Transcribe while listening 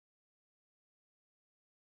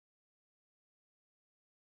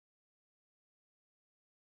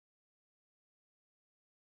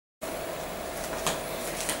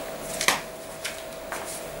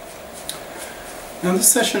Now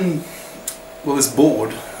this session, well, this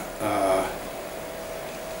board,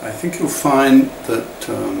 I think you'll find that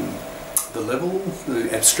the level,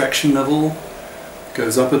 the abstraction level,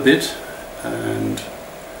 goes up a bit, and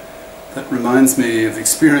that reminds me of the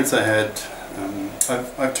experience I had.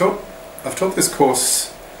 I've taught this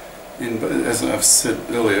course as I've said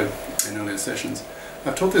earlier in earlier sessions.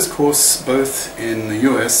 I've taught this course both in the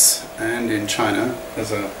US and in China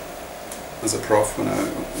as a prof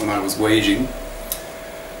when I was waging.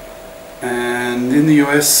 And in the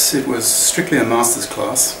US it was strictly a master's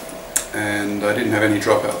class, and I didn't have any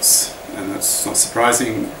dropouts, and that's not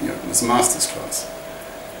surprising, it was a master's class.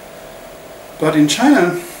 But in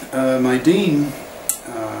China, my dean,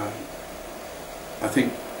 I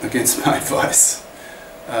think against my advice,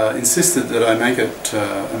 insisted that I make it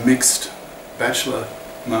a mixed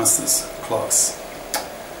bachelor-master's class.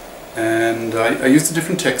 And I used a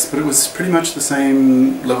different text, but it was pretty much the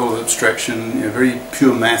same level of abstraction, very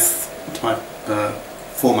pure math type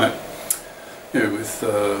format, with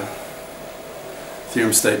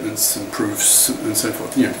theorem statements and proofs and so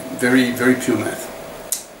forth, very, very pure math.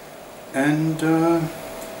 And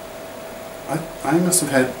I must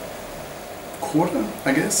have had a quarter,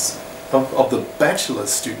 I guess, of the bachelor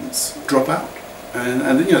students drop out.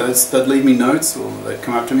 And they'd leave me notes, or they'd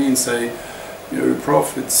come up to me and say,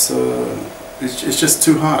 Prof, it's just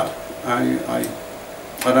too hard. I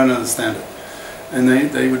don't understand it. And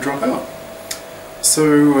they would drop out.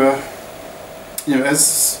 So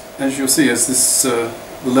as you'll see, as this the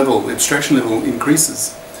abstraction level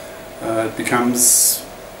increases, it becomes,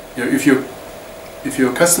 if you're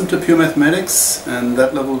accustomed to pure mathematics and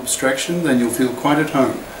that level of abstraction, then you'll feel quite at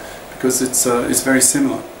home, because it's very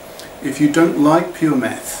similar. If you don't like pure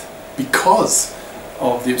math because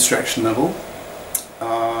of the abstraction level,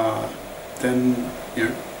 then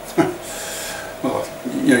well,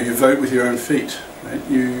 you vote with your own feet. Right?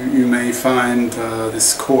 You may find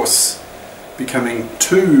this course becoming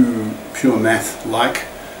too pure math-like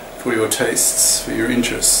for your tastes, for your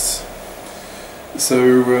interests.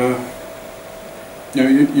 So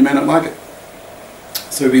you may not like it.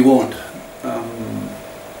 So be warned.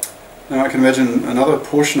 Now I can imagine another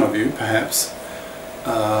portion of you, perhaps,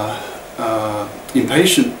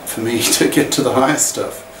 impatient for me to get to the higher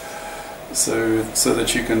stuff, so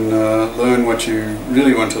that you can learn what you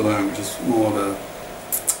really want to learn, which is more the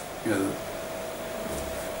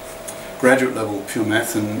graduate level pure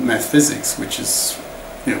math and math physics, which is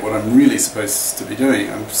what I'm really supposed to be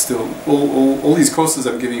doing. I'm still all these courses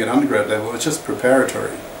I'm giving at undergrad level are just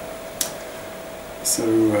preparatory. So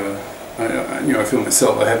I feel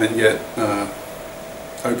myself I haven't yet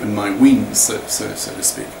opened my wings, so to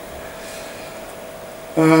speak.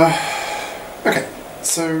 Okay,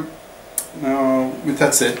 so now with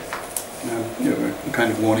that said, a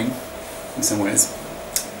kind of warning in some ways,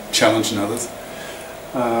 challenge in others.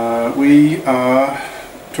 We are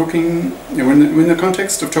talking, we're in the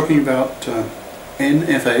context of talking about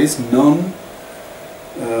NFAs,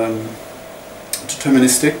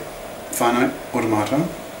 non-deterministic finite automata,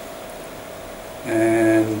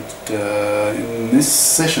 and in this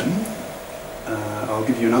session I'll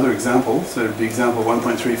give you another example. So it would be example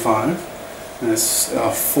 1.35, and it's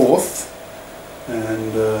our fourth,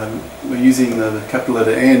 and we're using the capital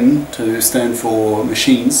letter N to stand for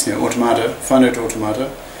machines, automata, finite automata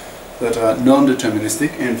that are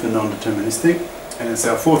non-deterministic, N for non-deterministic, and it's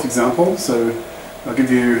our fourth example. So I'll give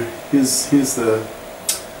you, here's the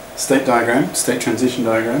state diagram, state transition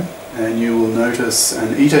diagram, and you will notice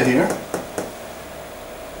an eta here,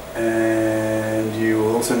 and you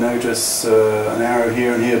will also notice an arrow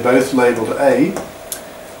here and here, both labelled A.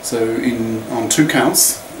 So on two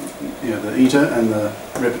counts, the eta and the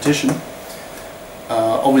repetition,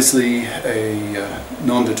 obviously a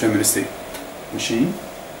non-deterministic machine.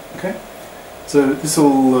 Okay, so this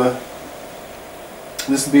will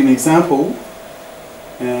be an example,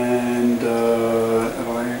 and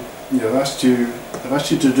I've asked you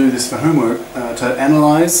to do this for homework, to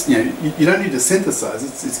analyze. You don't need to synthesize;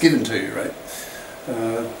 it's given to you, right?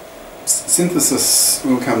 Synthesis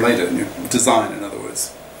will come later. Design, in other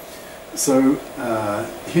words. So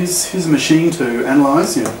here's a machine to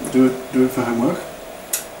analyze. Do it for homework.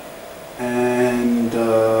 And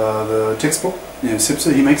the textbook,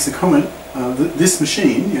 Sipser, he makes a comment. This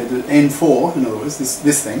machine, the N4, in other words,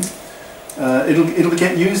 this thing, it'll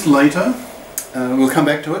get used later. We'll come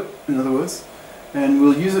back to it, in other words, and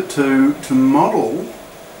we'll use it to model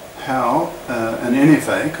how an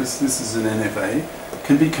NFA, because this is an NFA,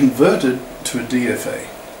 can be converted to a DFA.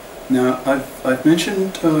 Now, I've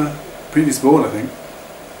mentioned previous board, I think,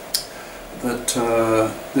 that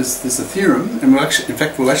there's a theorem, and in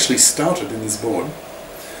fact we'll actually start it in this board.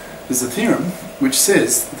 There's a theorem which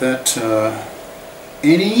says that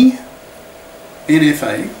any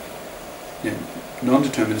NFA,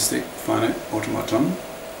 non-deterministic finite automaton,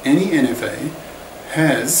 any NFA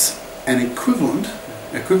has an equivalent.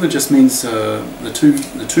 Equivalent just means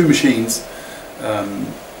the two machines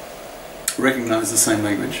recognize the same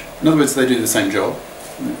language. In other words, they do the same job.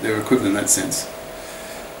 They're equivalent in that sense.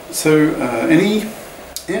 So any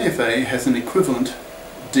NFA has an equivalent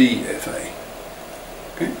DFA.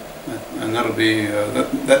 Okay, and that'll be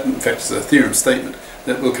that in fact is a theorem statement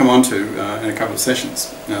that we'll come on to in a couple of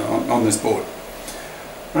sessions on this board.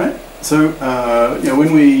 Right. So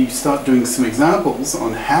when we start doing some examples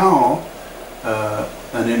on how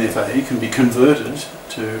an NFA can be converted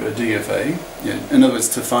to a DFA, in other words,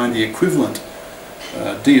 to find the equivalent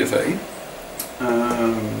DFA,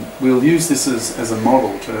 we'll use this as a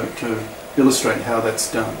model to illustrate how that's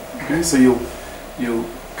done. Okay, so you'll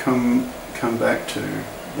come back to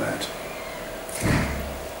that.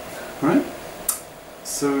 All right.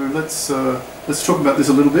 So let's talk about this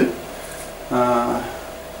a little bit.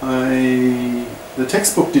 The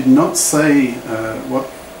textbook did not say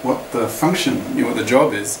what the function, what the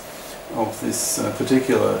job is of this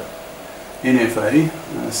particular NFA.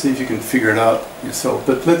 See if you can figure it out yourself.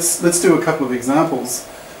 But let's do a couple of examples,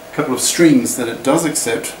 a couple of strings that it does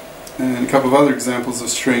accept, and a couple of other examples of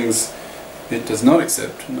strings it does not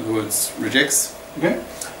accept. In other words, rejects. Okay.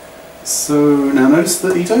 So now notice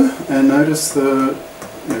the eta, and notice there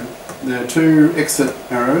are two exit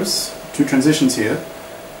arrows, two transitions here,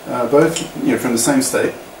 both from the same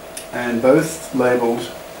state, and both labelled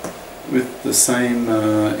with the same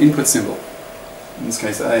input symbol. In this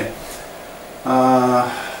case, A.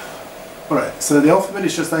 Alright, so the alphabet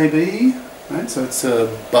is just AB, right? So it's a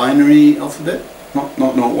binary alphabet, not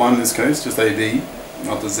 1 in this case, just AB.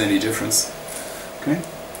 Not that there's any difference. Okay.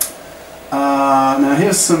 Now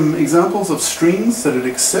here's some examples of strings that it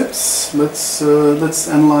accepts. Let's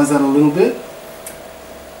analyze that a little bit.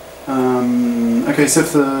 Okay, so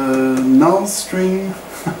if the null string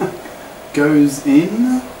goes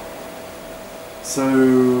in, so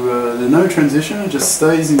the no transition, it just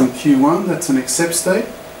stays in Q1. That's an accept state,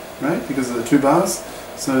 right? Because of the two bars.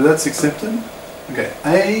 So that's accepted. Okay,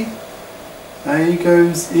 A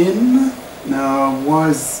goes in. Now, why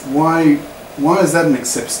is that an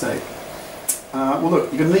accept state? Well,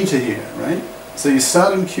 look, you've got an eta here, right? So you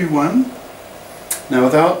start in Q1. Now,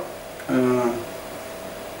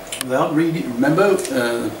 without reading, remember,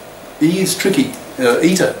 E is tricky.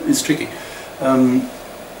 Eta is tricky.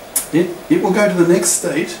 It will go to the next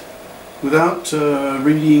state without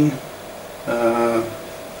reading a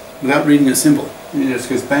symbol. It just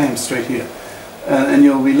goes bam straight here, and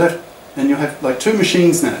you'll be left. And you'll have like two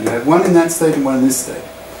machines now. You have one in that state and one in this state.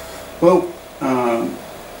 Well,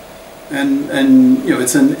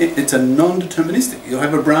 it's a non-deterministic. You'll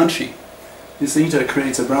have a branching. This eta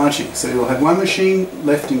creates a branching. So you'll have one machine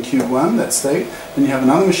left in Q1, that state, and you have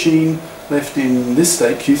another machine left in this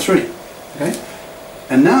state, Q3. Okay,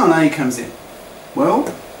 and now an A comes in. Well,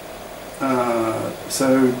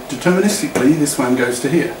 so deterministically, this one goes to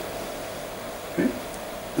here. Okay,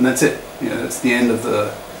 and that's it. That's the end of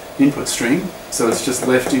the input string, so it's just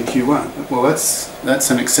left in Q1. Well, that's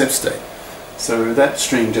an accept state. So that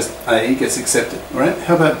string, just A, gets accepted. All right.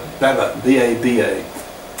 How about BABA? B-A-B-A.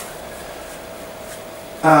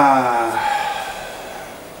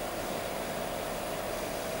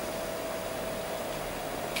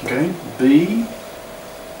 Okay. B,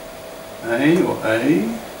 A, or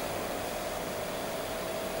A.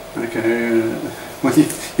 Okay. Well,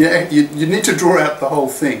 you need to draw out the whole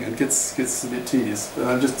thing. It gets a bit tedious. But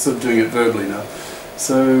I'm just sort of doing it verbally now.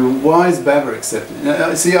 So why is BABA accepted?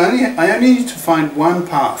 Now, see, I only need to find one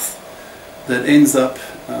path that ends up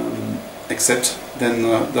accept. Then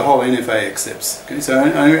the whole NFA accepts. Okay, so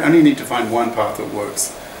I only need to find one path that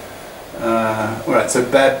works. All right. So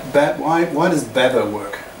why does BABA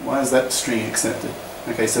work? Why is that string accepted?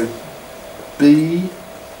 Okay. So B,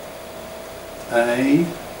 A,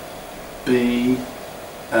 B,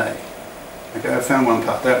 A. Okay, I found one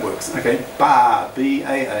part, that works. Okay, bar,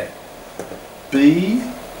 B-A-A. B,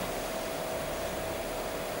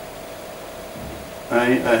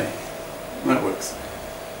 A-A. That works.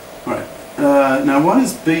 Alright, now why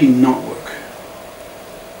does B not work?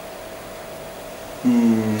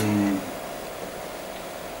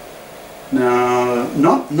 Now,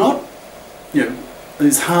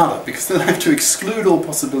 it's harder because then I have to exclude all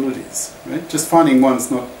possibilities, right? Just finding one's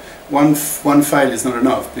not, one failure is not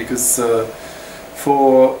enough, because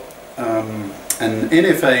for an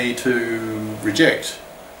NFA to reject,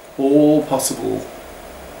 all possible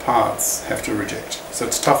paths have to reject. So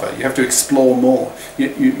it's tougher. You have to explore more.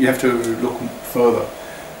 You have to look further.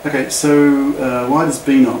 Okay, so why does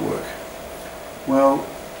B not work? Well,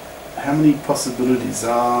 how many possibilities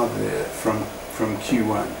are there from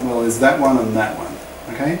Q1? Well, there's that one and that one.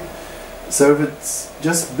 Okay, so if it's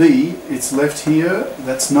just B, it's left here.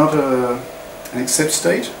 That's not an accept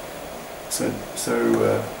state. So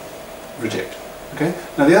reject. Okay.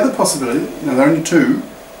 Now the other possibility. Now there are only two.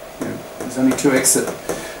 There's only two exit.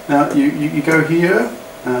 Now you go here.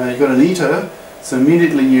 You've got an eater. So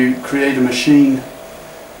immediately you create a machine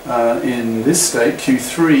in this state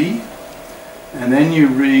Q3, and then you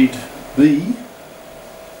read B.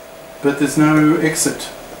 But there's no exit.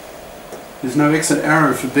 There's no exit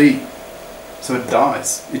arrow for B, so it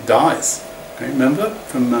dies. It dies. Okay, remember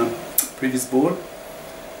from the previous board?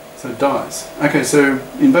 So it dies. Okay, so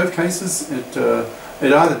in both cases it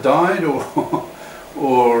either died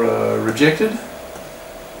or rejected.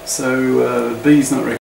 So B is not recommended.